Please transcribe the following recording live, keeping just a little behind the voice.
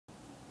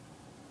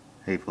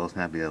Hey folks,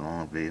 not be a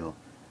long video.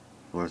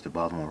 Of course, the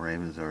Baltimore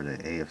Ravens are the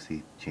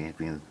AFC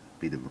champions.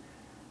 Beat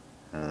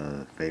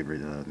the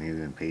favorite New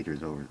England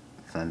Patriots over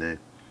Sunday.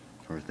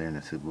 Of course, they're in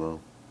the Super Bowl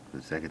for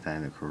the second time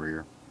in their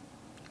career.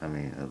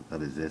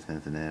 Of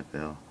existence in the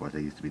NFL. Of course,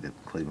 they used to be the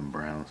Cleveland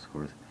Browns. Of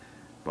course,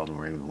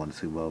 Baltimore Ravens won the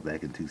Super Bowl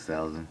back in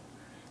 2000.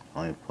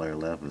 Only player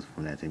left was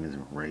from that team is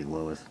Ray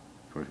Lewis.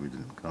 Of course, we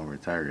didn't come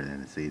retired at the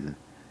end of the season.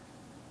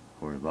 Of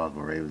course,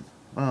 Baltimore Ravens,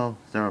 well,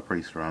 they were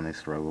pretty strong. They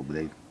struggled, but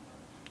they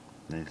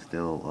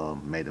still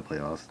made the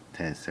playoffs,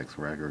 10-6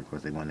 record. Of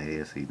course, they won the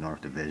AFC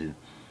North Division.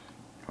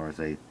 Of course,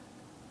 a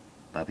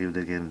lot of people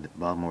did give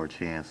Baltimore a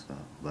chance,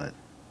 but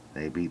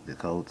they beat the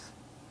Colts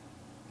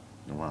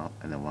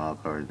in the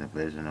wild card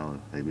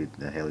division. They beat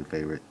the heavy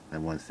favorite, the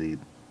one seed,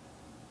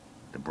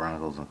 the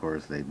Broncos. Of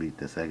course, they beat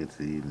the second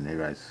seed, and they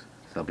guys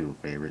some people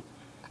favorite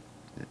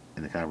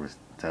in the conference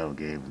title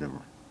game,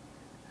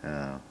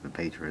 the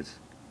Patriots.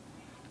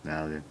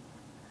 Now they're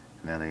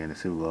in the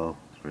Super Bowl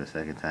for the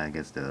second time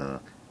against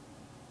the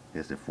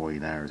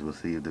 49ers. We'll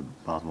see if the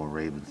Baltimore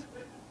Ravens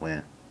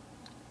win.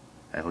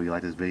 I hope you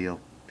like this video.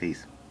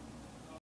 Peace.